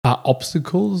Are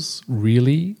obstacles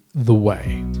really the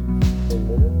way?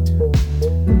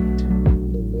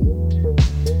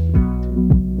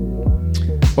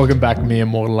 Welcome back, Mere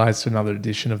Mortalites, to another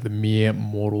edition of the Mere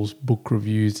Mortals Book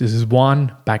Reviews. This is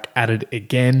Juan, back at it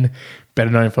again, better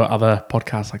known for other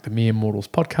podcasts like the Mere Mortals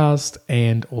podcast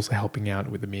and also helping out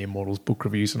with the Mere Mortals Book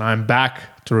Reviews. And I'm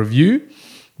back to review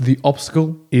The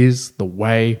Obstacle is the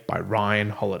Way by Ryan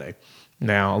Holiday.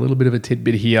 Now, a little bit of a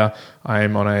tidbit here.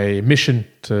 I'm on a mission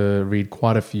to read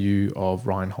quite a few of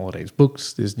Ryan Holiday's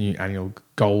books. There's new annual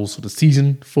goals sort of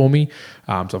season for me.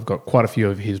 So I've got quite a few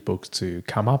of his books to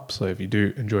come up. So if you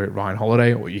do enjoy Ryan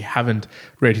Holiday or you haven't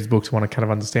read his books, want to kind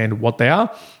of understand what they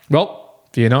are, well,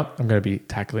 fear not, I'm going to be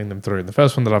tackling them through. And the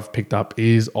first one that I've picked up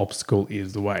is Obstacle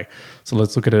is the Way. So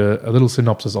let's look at a little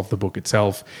synopsis of the book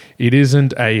itself. It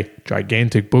isn't a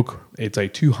gigantic book. It's a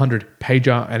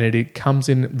 200-pager, and it comes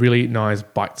in really nice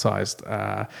bite-sized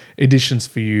editions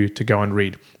for you to go and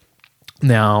read.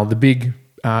 Now, the big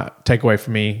takeaway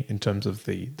for me in terms of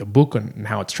the book and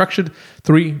how it's structured,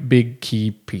 three big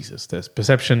key pieces. There's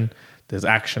perception, there's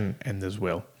action, and there's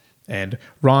will. And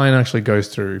Ryan actually goes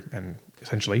through and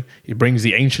essentially he brings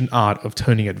the ancient art of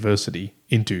turning adversity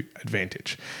into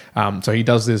advantage. So he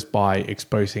does this by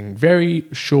exposing very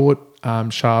short,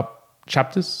 sharp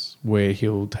chapters where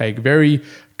he'll take a very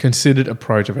considered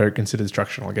approach, a very considered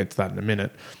structure, and I'll get to that in a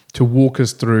minute, to walk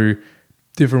us through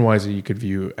different ways that you could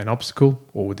view an obstacle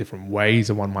or different ways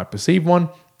that one might perceive one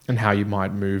and how you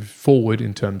might move forward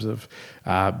in terms of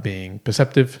being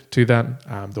perceptive to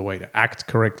that, the way to act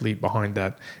correctly behind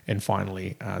that, and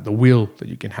finally, the will that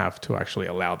you can have to actually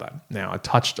allow that. Now, I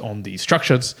touched on the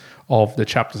structures of the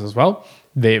chapters as well.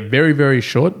 They're very, very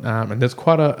short, and there's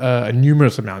quite a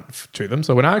numerous amount to them.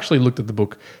 So when I actually looked at the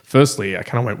book, firstly, I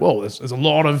kind of went, whoa, there's a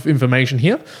lot of information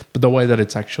here, but the way that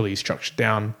it's actually structured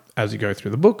down as you go through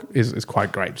the book is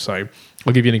quite great. So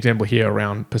I'll give you an example here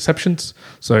around perceptions.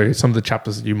 So some of the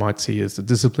chapters that you might see is the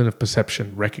discipline of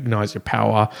perception, recognize your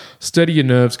power, steady your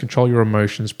nerves, control your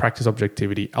emotions, practice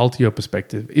objectivity, alter your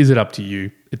perspective, is it up to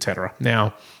you, etc.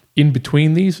 Now, in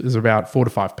between these is about 4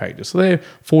 to 5 pages. So they're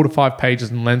 4 to 5 pages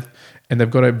in length, and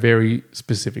they've got a very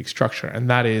specific structure. And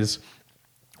that is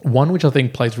one which I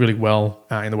think plays really well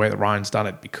in the way that Ryan's done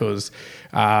it, because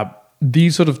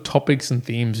these sort of topics and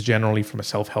themes generally from a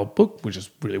self-help book, which is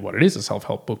really what it is, a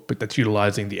self-help book, but that's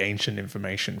utilizing the ancient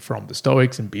information from the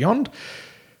Stoics and beyond,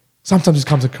 sometimes it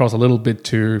comes across a little bit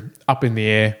too up in the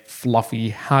air, fluffy.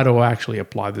 How do I actually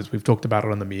apply this? We've talked about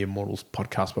it on the Mere Mortals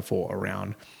podcast before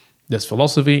around there's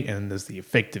philosophy and there's the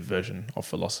effective version of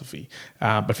philosophy.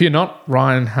 But fear not,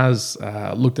 Ryan has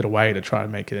looked at a way to try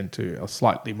and make it into a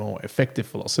slightly more effective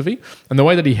philosophy. And the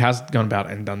way that he has gone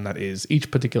about and done that is each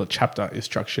particular chapter is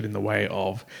structured in the way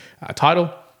of a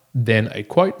title, then a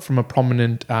quote from a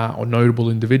prominent or notable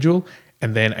individual,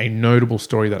 and then a notable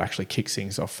story that actually kicks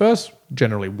things off first,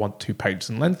 generally 1 to 2 pages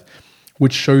in length,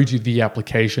 which shows you the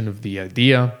application of the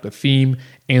idea, the theme,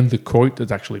 and the quote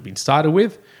that's actually been started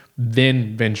with,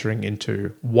 then venturing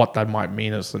into what that might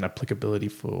mean as an applicability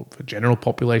for general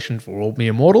population, for all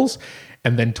mere mortals,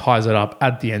 and then ties it up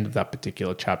at the end of that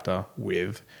particular chapter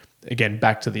with, again,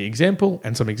 back to the example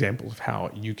and some examples of how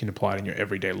you can apply it in your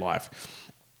everyday life.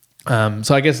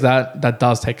 So I guess that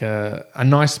does take a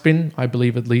nice spin, I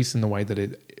believe, at least in the way that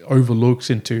it overlooks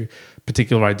into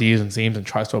particular ideas and themes and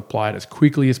tries to apply it as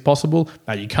quickly as possible.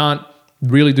 Now, you can't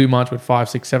really do much with 5,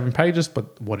 6, 7 pages,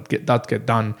 but what does get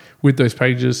done with those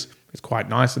pages is quite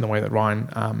nice in the way that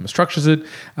Ryan structures it.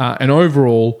 And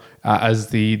overall, as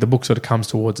the book sort of comes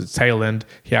towards its tail end,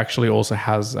 he actually also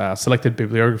has selected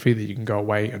bibliography that you can go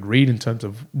away and read in terms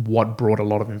of what brought a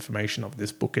lot of information of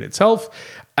this book in itself,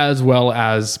 as well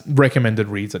as recommended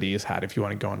reads that he has had if you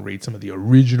want to go and read some of the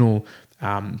original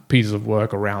pieces of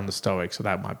work around the Stoics. So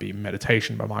that might be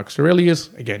Meditation by Marcus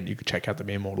Aurelius. Again, you could check out the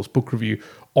Mere Mortals book review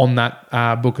on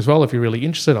that book as well if you're really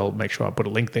interested. I'll make sure I put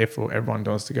a link there for everyone who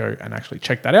wants to go and actually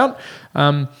check that out.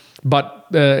 But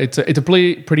it's a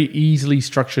pretty easily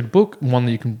structured book, one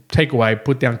that you can take away,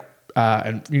 put down,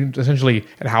 and essentially,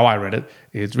 and how I read it,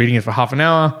 is reading it for half an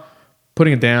hour,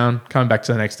 putting it down, coming back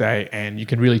to the next day, and you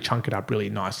can really chunk it up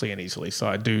really nicely and easily. So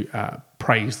I do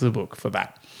praise the book for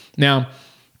that. Now,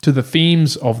 to the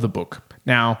themes of the book.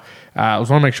 Now, I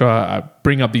just want to make sure I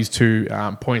bring up these 2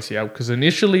 points here, because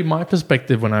initially my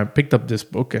perspective when I picked up this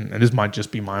book, and this might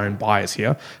just be my own bias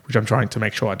here, which I'm trying to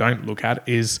make sure I don't look at,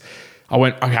 is I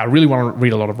went, okay, I really want to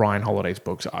read a lot of Ryan Holiday's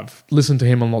books. I've listened to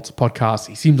him on lots of podcasts.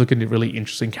 He seems like a really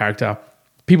interesting character.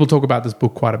 People talk about this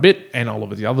book quite a bit and all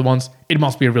of the other ones. It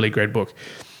must be a really great book.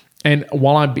 And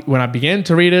when I began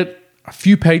to read it, a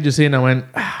few pages in, I went,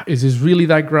 is this really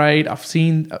that great? I've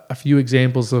seen a few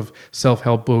examples of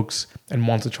self-help books and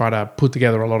ones that try to put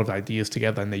together a lot of ideas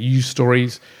together, and they use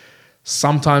stories,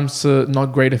 sometimes to not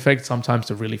great effect, sometimes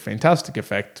to really fantastic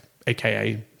effect,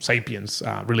 aka Sapiens.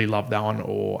 Really love that one,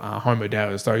 or Homo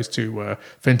Deus. Those two were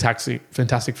fantastic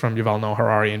from Yuval Noah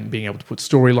Harari, and being able to put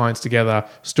storylines together,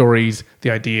 stories, the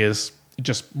ideas, it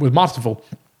just was masterful.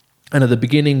 And at the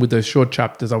beginning with those short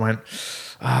chapters, I went,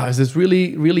 is this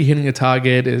really, really hitting a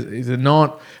target? Is it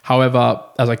not? However,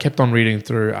 as I kept on reading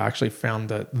through, I actually found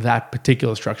that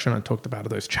particular structure I talked about,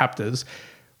 those chapters,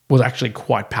 was actually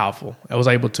quite powerful. I was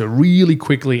able to really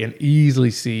quickly and easily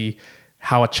see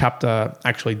how a chapter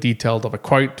actually detailed of a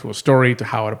quote to a story to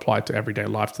how it applied to everyday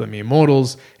life to the mere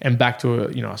mortals, and back to a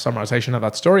summarization of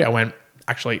that story. I went,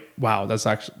 actually, wow, that's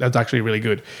actually really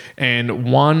good.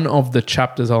 And one of the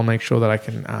chapters, I'll make sure that I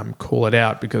can call it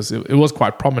out because it was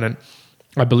quite prominent.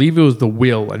 I believe it was the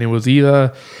will, and it was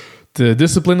either the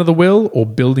discipline of the will or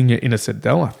building your inner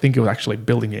citadel. I think it was actually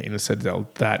building your inner citadel,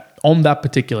 that on that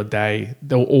particular day,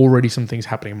 there were already some things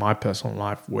happening in my personal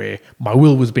life where my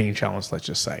will was being challenged, let's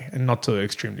just say, and not to an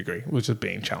extreme degree. It was just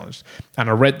being challenged. And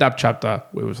I read that chapter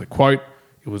where it was a quote,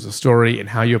 it was a story, and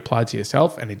how you apply it to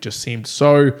yourself, and it just seemed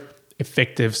so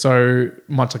effective, so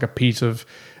much like a piece of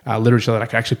literature that I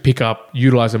could actually pick up,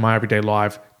 utilize in my everyday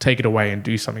life, take it away and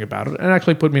do something about it, and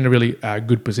actually put me in a really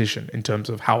good position in terms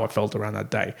of how I felt around that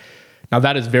day. Now,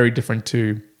 that is very different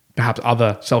to perhaps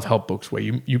other self-help books where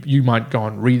you might go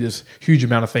and read this huge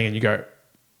amount of thing and you go,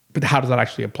 but how does that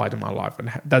actually apply to my life?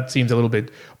 And that seems a little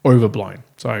bit overblown.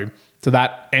 So to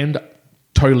that end,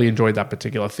 totally enjoyed that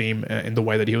particular theme in the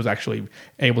way that he was actually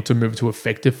able to move to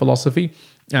effective philosophy.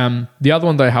 The other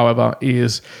one, though, however,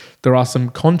 is there are some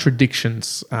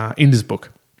contradictions in this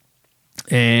book.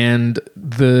 And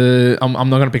I'm not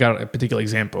going to pick out a particular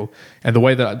example. And the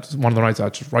way that one of the notes I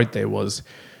just wrote there was,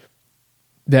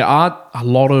 there are a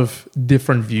lot of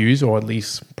different views, or at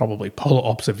least probably polar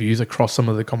opposite views, across some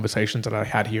of the conversations that I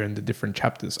had here in the different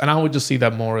chapters. And I would just see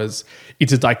that more as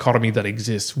it's a dichotomy that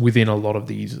exists within a lot of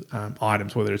these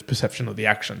items, whether it's perception or the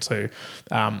action. So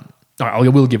I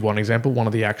will give one example. One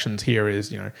of the actions here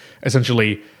is,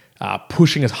 essentially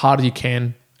pushing as hard as you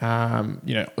can,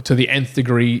 to the nth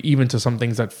degree, even to some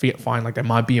things that find like they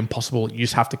might be impossible. You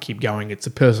just have to keep going. It's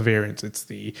the perseverance. It's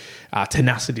the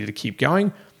tenacity to keep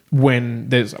going. When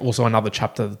there's also another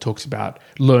chapter that talks about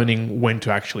learning when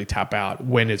to actually tap out,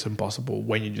 when it's impossible,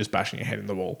 when you're just bashing your head in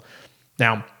the wall.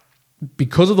 Now,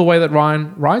 because of the way that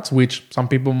Ryan writes, which some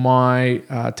people might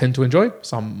tend to enjoy,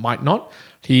 some might not,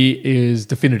 he is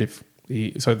definitive.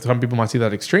 So some people might see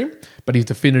that extreme, but he's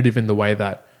definitive in the way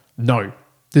that, no,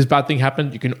 this bad thing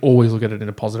happened, you can always look at it in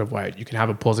a positive way. You can have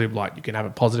a positive light. You can have a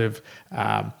positive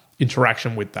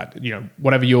interaction with that.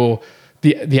 Whatever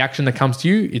the action that comes to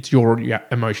you, it's your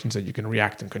emotions that you can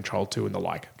react and control to and the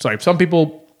like. So some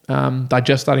people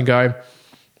digest that and go,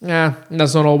 yeah,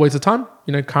 that's not always the time.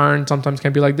 Karen sometimes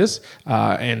can be like this.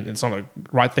 And it's not a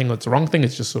right thing or it's a wrong thing.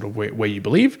 It's just sort of where you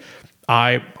believe.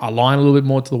 I align a little bit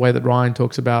more to the way that Ryan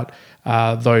talks about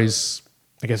those,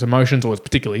 I guess, emotions, or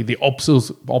particularly the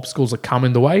obstacles that come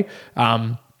in the way.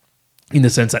 In the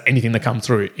sense that anything that comes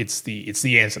through, it's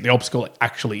the answer. The obstacle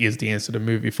actually is the answer to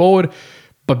move you forward.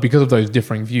 But because of those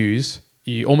differing views,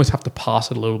 you almost have to pass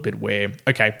it a little bit where,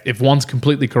 okay, if one's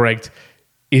completely correct,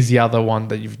 is the other one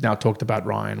that you've now talked about,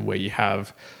 Ryan, where you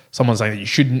have someone saying that you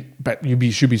shouldn't, but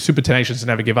should be super tenacious and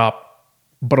never give up.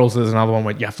 But also there's another one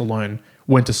where you have to learn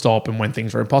when to stop and when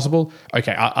things are impossible.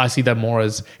 Okay, I see that more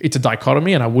as it's a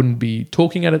dichotomy, and I wouldn't be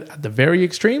talking at it at the very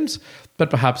extremes, but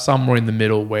perhaps somewhere in the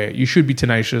middle where you should be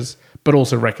tenacious, but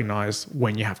also recognize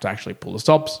when you have to actually pull the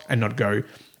stops and not go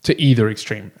to either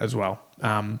extreme as well.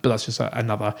 But that's just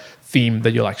another theme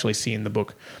that you'll actually see in the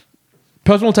book.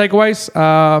 Personal takeaways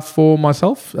for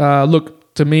myself.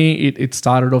 Look, to me, it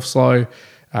started off slow,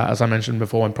 as I mentioned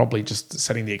before, and probably just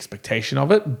setting the expectation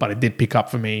of it, but it did pick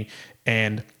up for me,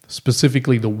 and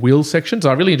specifically the will section. So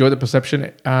I really enjoyed the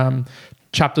perception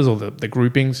chapters, or the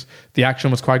groupings. The action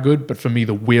was quite good, but for me,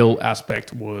 the will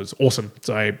aspect was awesome.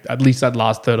 So at least that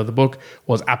last third of the book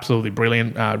was absolutely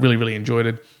brilliant. Really, really enjoyed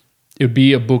it. It would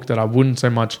be a book that I wouldn't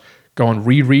so much go and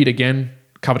reread again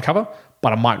cover to cover,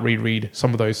 but I might reread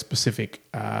some of those specific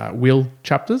will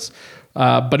chapters.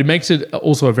 But it makes it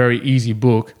also a very easy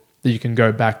book that you can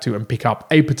go back to and pick up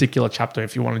a particular chapter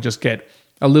if you want to just get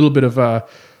a little bit of a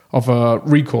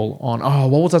recall on,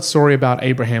 what was that story about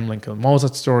Abraham Lincoln? What was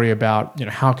that story about,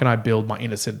 how can I build my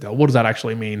inner citadel? What does that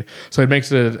actually mean? So it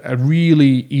makes it a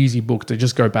really easy book to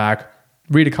just go back,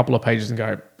 read a couple of pages and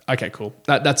go, okay, cool.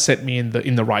 That set me in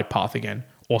the right path again.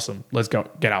 awesome. Let's go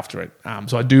get after it.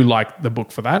 So I do like the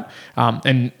book for that,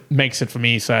 and makes it for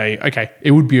me say, okay,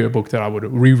 it would be a book that I would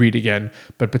reread again,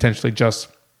 but potentially just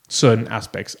certain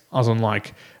aspects, as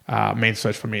unlike Man's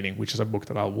Search for Meaning, which is a book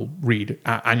that I will read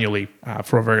annually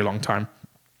for a very long time.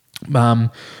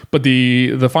 But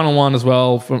the final one as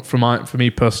well for me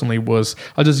personally was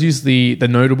I just used the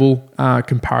notable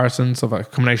comparisons of a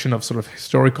combination of sort of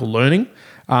historical learning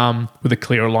with a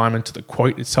clear alignment to the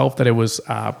quote itself that it was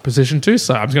positioned to.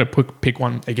 So I'm just going to pick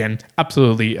one again,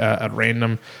 absolutely at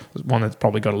random, one that's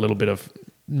probably got a little bit of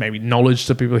maybe knowledge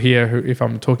to people here who, if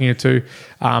I'm talking it to.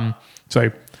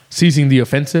 So seizing the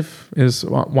offensive is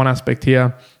one aspect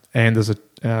here, and there's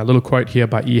a little quote here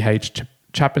by E.H.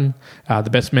 Chapin. The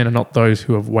best men are not those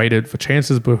who have waited for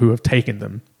chances, but who have taken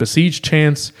them. Besieged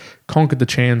chance, conquered the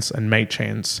chance, and made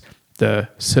chance the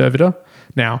servitor.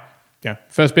 Now,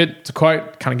 first bit, it's a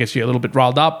quote, kind of gets you a little bit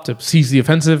riled up to seize the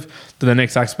offensive. Then the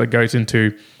next aspect goes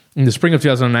into, in the spring of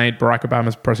 2008, Barack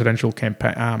Obama's presidential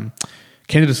campaign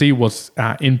candidacy was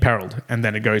imperiled, and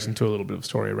then it goes into a little bit of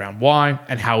story around why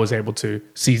and how it was able to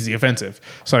seize the offensive.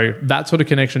 So that sort of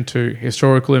connection to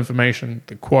historical information,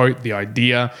 the quote, the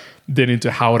idea, then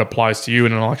into how it applies to you,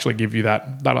 and I'll actually give you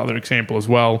that other example as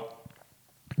well,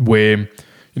 where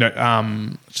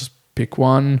just pick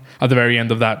one at the very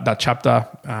end of that chapter.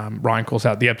 Ryan calls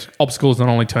out the obstacles not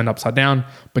only turned upside down,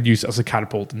 but used as a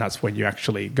catapult, and that's when you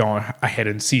actually go ahead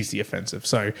and seize the offensive.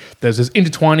 So there's this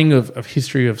intertwining of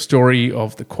history, of story,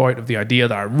 of the quote, of the idea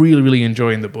that I really, really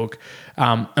enjoy in the book.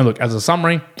 And look, as a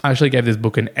summary, I actually gave this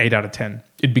book an 8 out of 10.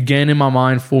 It began in my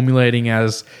mind formulating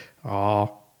as,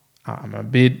 I'm a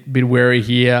bit wary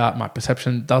here. My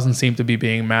perception doesn't seem to be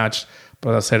being matched.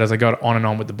 But as I said, as I got on and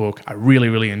on with the book, I really,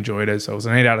 really enjoyed it. So it was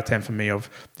an 8 out of 10 for me of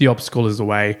The Obstacle is the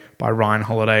Way by Ryan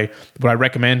Holiday. Would I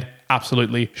recommend?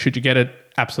 Absolutely. Should you get it?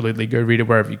 Absolutely. Go read it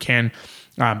wherever you can.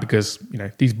 Because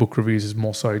these book reviews is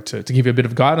more so to give you a bit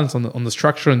of guidance on the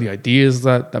structure and the ideas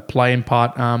that play in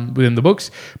part within the books,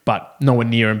 but nowhere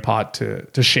near in part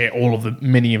to share all of the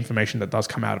many information that does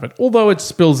come out of it. Although it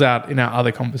spills out in our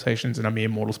other conversations in our Mere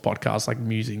Mortals podcast, like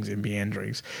Musings and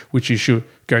Meanderings, which you should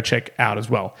go check out as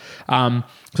well.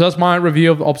 So that's my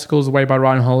review of The Obstacles Away by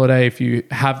Ryan Holiday. If you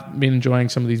have been enjoying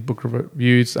some of these book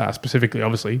reviews, specifically,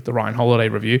 obviously, the Ryan Holiday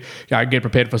review, get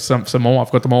prepared for some more.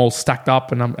 I've got them all stacked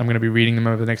up, and I'm going to be reading them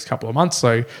over the next couple of months.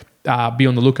 So be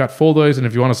on the lookout for those. And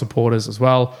if you want to support us as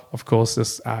well, of course,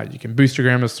 you can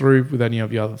Boostergram us through with any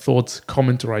of your other thoughts,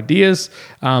 comments, or ideas,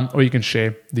 or you can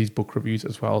share these book reviews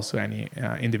as well, so any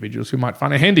individuals who might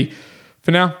find it handy.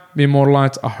 For now, the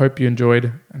Immortalites, I hope you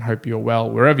enjoyed and hope you're well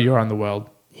wherever you are in the world.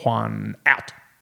 Juan out.